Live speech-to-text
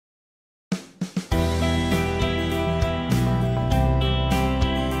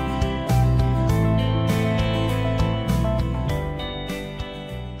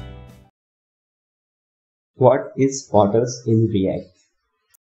What is portals in React?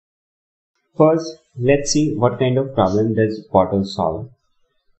 First, let's see what kind of problem does portal solve.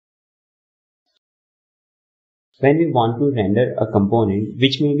 When we want to render a component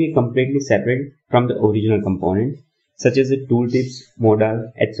which may be completely separate from the original component, such as the tooltips,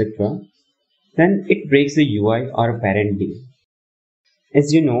 modal, etc., then it breaks the UI or a parent div.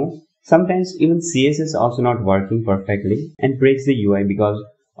 As you know, sometimes even CSS is also not working perfectly and breaks the UI because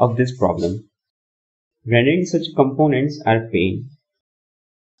of this problem. Rendering such components are a pain.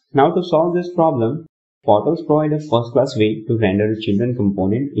 Now to solve this problem, portals provide a first-class way to render a children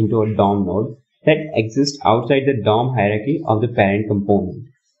component into a DOM node that exists outside the DOM hierarchy of the parent component.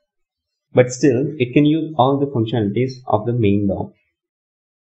 But still, it can use all the functionalities of the main DOM.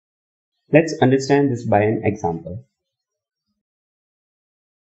 Let's understand this by an example.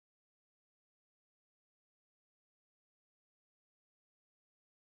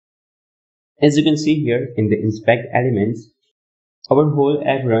 As you can see here in the inspect elements, our whole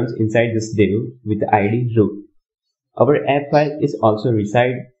app runs inside this div with the ID root. Our app file is also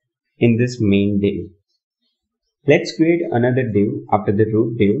reside in this main div. Let's create another div after the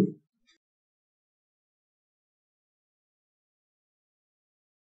root div.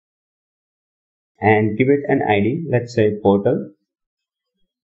 And give it an ID, let's say portal.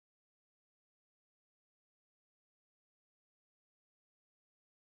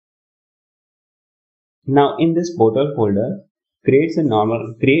 Now in this portal folder, create a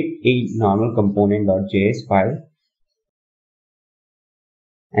normal component.js file.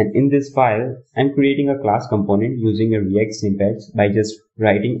 And in this file, I'm creating a class component using a React syntax by just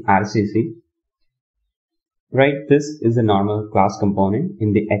writing RCC. Write this is a normal class component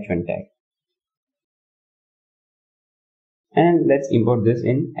in the h1 tag. And let's import this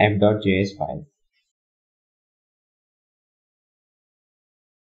in app.js file.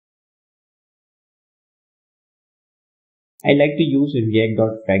 I like to use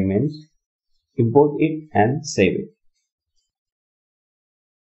react.fragments, import it and save it.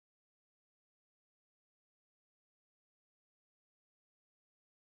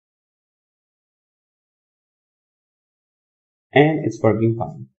 And it's working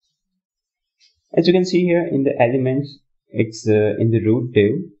fine. As you can see here in the elements, it's in the root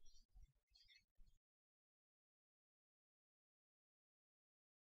div.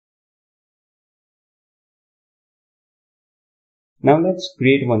 Now let's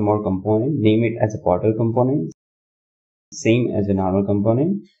create one more component, name it as a portal component, same as a normal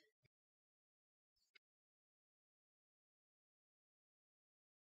component.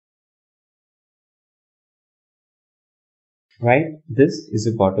 Right, this is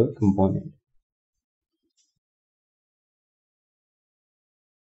a portal component.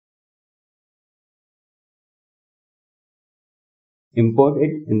 Import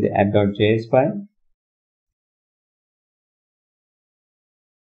it in the app.js file.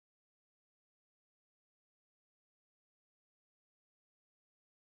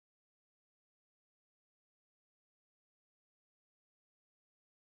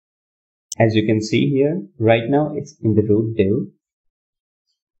 As you can see here, right now it's in the root div.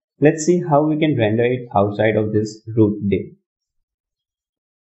 Let's see how we can render it outside of this root div.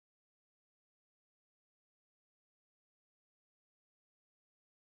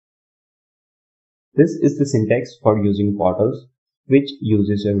 This is the syntax for using portals, which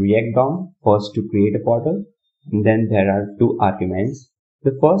uses a React DOM first to create a portal, and then there are two arguments.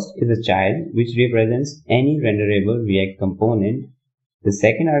 The first is a child, which represents any renderable React component. The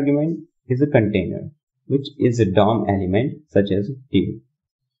second argument is a container, which is a DOM element such as div.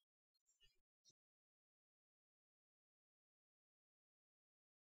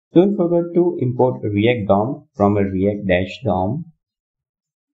 Don't forget to import React DOM from a React-DOM.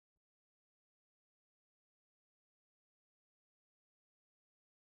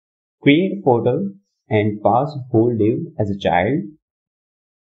 Create a portal and pass whole div as a child.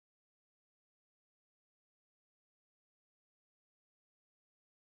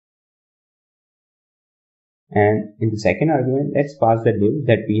 And in the second argument, let's pass the div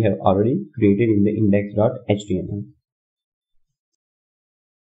that we have already created in the index.html.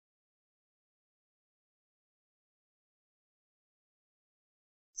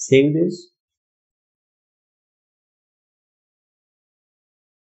 Save this.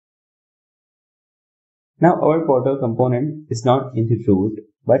 Now our portal component is not in the root,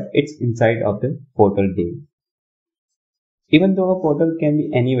 but it's inside of the portal div. Even though a portal can be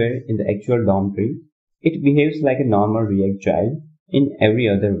anywhere in the actual DOM tree, it behaves like a normal React child in every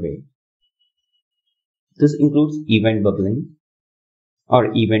other way. This includes event bubbling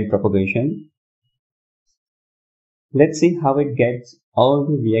or event propagation, Let's see how it gets all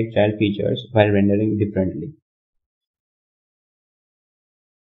the React child features while rendering differently.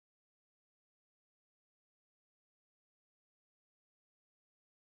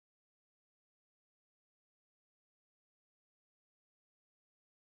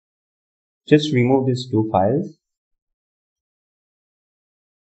 Just remove these two files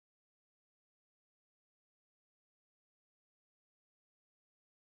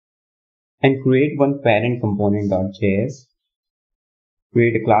and create one parent component.js.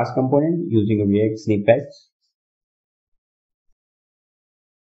 Create a class component using a React snippets.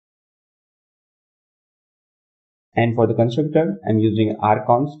 And for the constructor, I'm using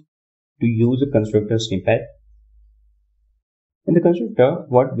rconst to use a constructor snippet. In the constructor,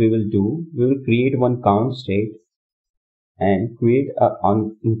 what we will do, we will create one count state and create a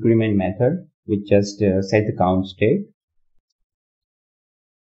on increment method which just set the count state.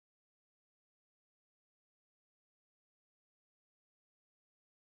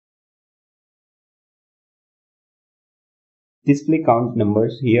 Display count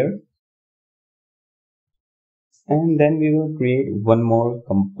numbers here. And then we will create one more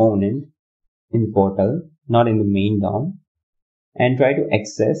component in the portal, not in the main DOM, and try to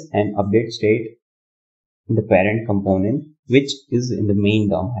access and update state in the parent component, which is in the main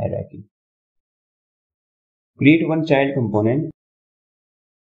DOM hierarchy. Create one child component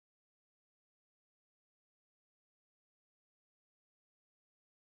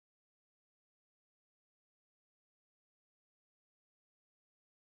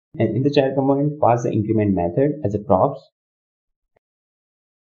and in the child component pass the increment method as a props.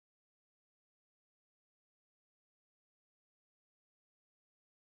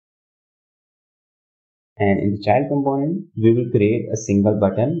 And in the child component, we will create a single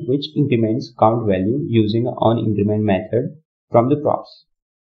button which increments count value using an onIncrement method from the props.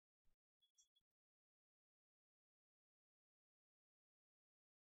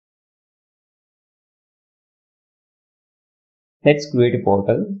 Let's create a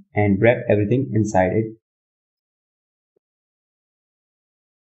portal and wrap everything inside it.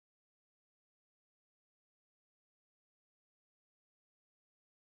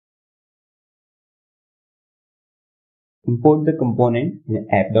 Import the component in an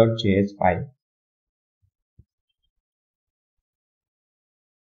app.js file.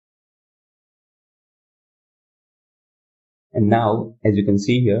 And now, as you can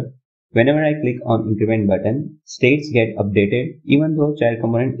see here, whenever I click on increment button, states get updated even though child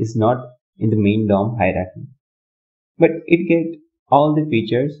component is not in the main DOM hierarchy. But it gets all the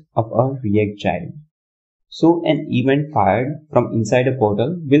features of a React child. So an event fired from inside a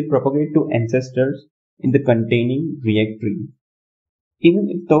portal will propagate to ancestors in the containing React tree, even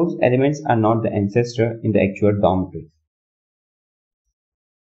if those elements are not the ancestor in the actual DOM tree.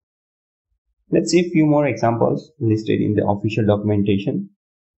 Let's see a few more examples listed in the official documentation.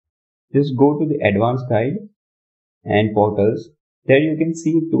 Just go to the advanced guide and portals. There you can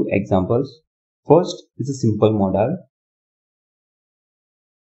see two examples. First is a simple modal.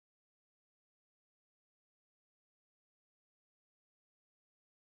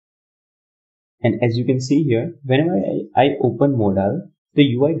 And as you can see here, whenever I open modal,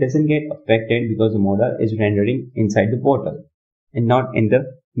 the UI doesn't get affected because the modal is rendering inside the portal and not in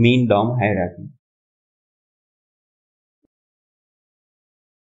the main DOM hierarchy.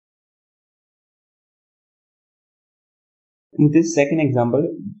 In this second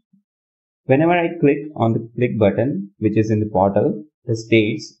example, whenever I click on the click button, which is in the portal, the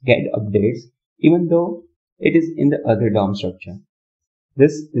states get updates even though it is in the other DOM structure.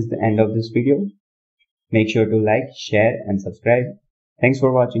 This is the end of this video. Make sure to like, share and subscribe. Thanks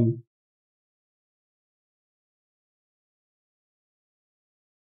for watching.